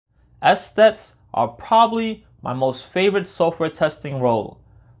SDETs are probably my most favorite software testing role,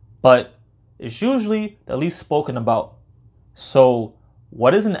 but it's usually the least spoken about. So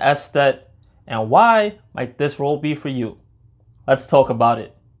what is an SDET and why might this role be for you? Let's talk about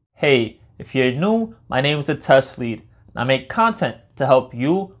it. Hey, if you're new, my name is the Test Lead, and I make content to help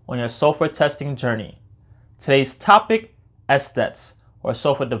you on your software testing journey. Today's topic, SDETs, or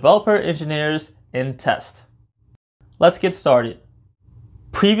Software Developer Engineers in Test. Let's get started.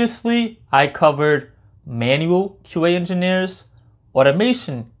 Previously, I covered manual QA engineers,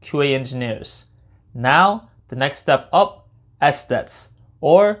 automation QA engineers. Now, the next step up, SDETs,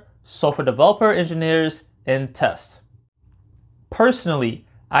 or Software Developer Engineers in Test. Personally,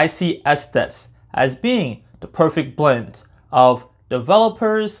 I see SDETs as being the perfect blend of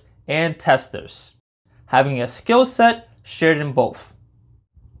developers and testers, having a skill set shared in both.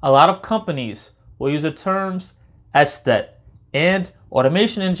 A lot of companies will use the terms SDET and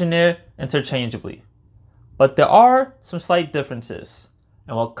automation engineer interchangeably, but there are some slight differences,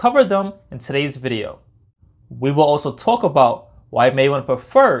 and we'll cover them in today's video. We will also talk about why you may want to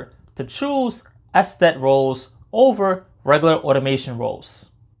prefer to choose SDET roles over regular automation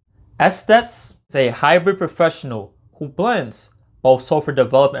roles. SDETs is a hybrid professional who blends both software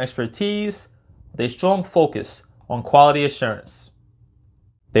development expertise with a strong focus on quality assurance.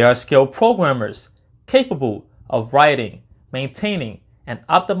 They are skilled programmers capable of writing, maintaining, and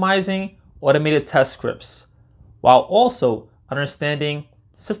optimizing automated test scripts, while also understanding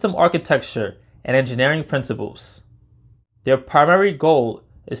system architecture and engineering principles. Their primary goal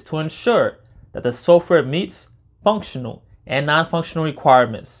is to ensure that the software meets functional and non-functional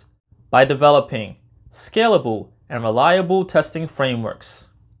requirements by developing scalable and reliable testing frameworks.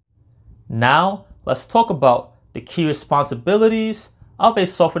 Now, let's talk about the key responsibilities of a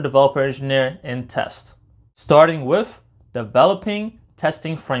software developer engineer in test, starting with developing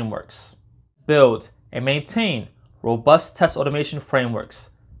testing frameworks. Build and maintain robust test automation frameworks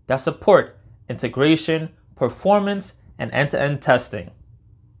that support integration, performance, and end-to-end testing.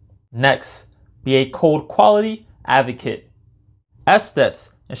 Next, be a code quality advocate.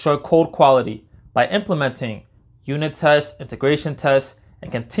 SDETs ensure code quality by implementing unit tests, integration tests,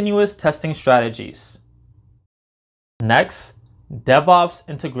 and continuous testing strategies. Next, DevOps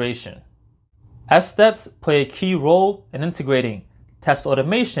integration. SDETs play a key role in integrating test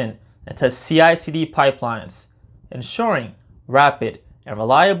automation into CI/CD pipelines, ensuring rapid and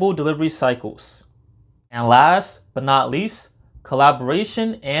reliable delivery cycles. And last but not least,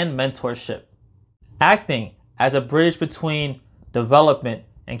 collaboration and mentorship. Acting as a bridge between development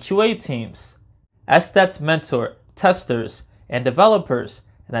and QA teams, SDETs mentor testers and developers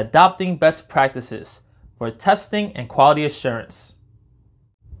in adopting best practices for testing and quality assurance.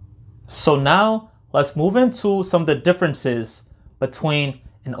 So now, let's move into some of the differences between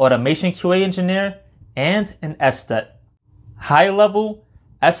an automation QA engineer and an SDET. High-level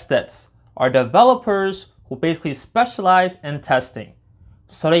SDETs are developers who basically specialize in testing.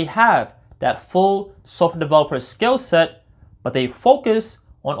 So they have that full software developer skill set, but they focus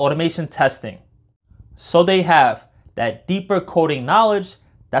on automation testing. So they have that deeper coding knowledge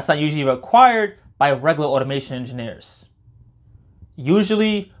that's not usually required by regular automation engineers.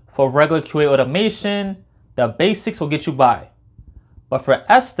 Usually, for regular QA automation, the basics will get you by. But for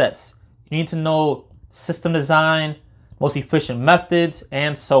SDETs, you need to know system design, most efficient methods,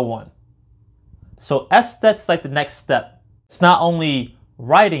 and so on. So SDETs is like the next step. It's not only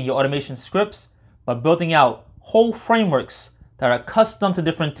writing your automation scripts, but building out whole frameworks that are custom to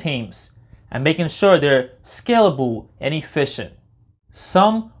different teams and making sure they're scalable and efficient.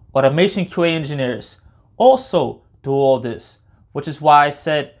 Some automation QA engineers also do all this, which is why I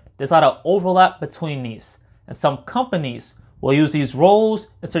said there's a lot of overlap between these, and some companies will use these roles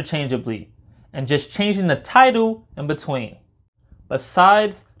interchangeably and just changing the title in between.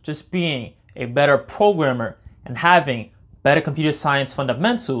 Besides just being a better programmer and having better computer science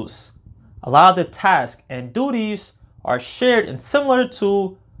fundamentals, a lot of the tasks and duties are shared and similar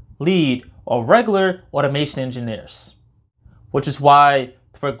to lead or regular automation engineers, which is why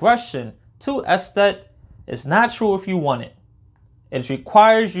the progression to SDET is natural if you want it. It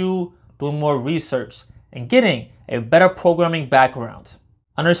requires you doing more research and getting a better programming background.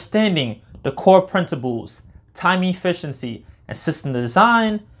 Understanding the core principles, time efficiency, and system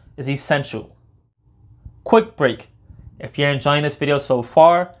design is essential. Quick break. If you're enjoying this video so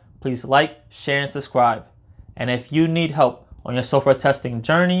far, please like, share, and subscribe. And if you need help on your software testing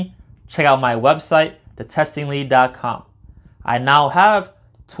journey, check out my website, thetestinglead.com. I now have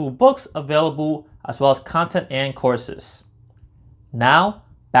 2 books available as well as content and courses. Now,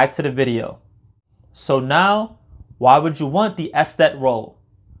 back to the video. So now, why would you want the SDET role?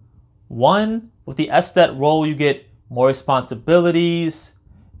 One, with the SDET role, you get more responsibilities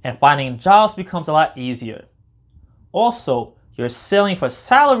and finding jobs becomes a lot easier. Also, your ceiling for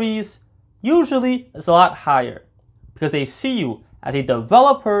salaries usually is a lot higher because they see you as a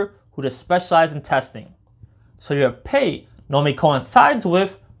developer who just specializes in testing. So your pay normally coincides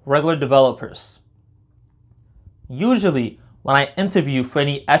with regular developers. Usually, when I interview for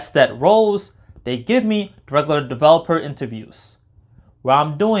any SDET roles, they give me regular developer interviews where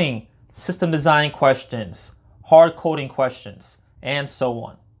I'm doing system design questions, hard coding questions, and so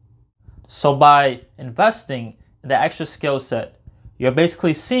on. So by investing in the extra skill set, you're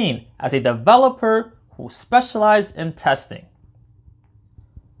basically seen as a developer who specializes in testing.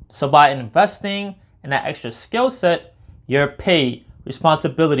 So by investing in that extra skill set, your pay,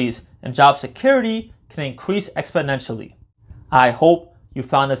 responsibilities, and job security can increase exponentially. I hope you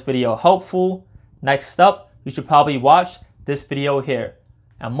found this video helpful. Next up, you should probably watch this video here.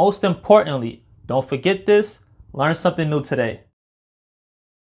 And most importantly, don't forget this, learn something new today.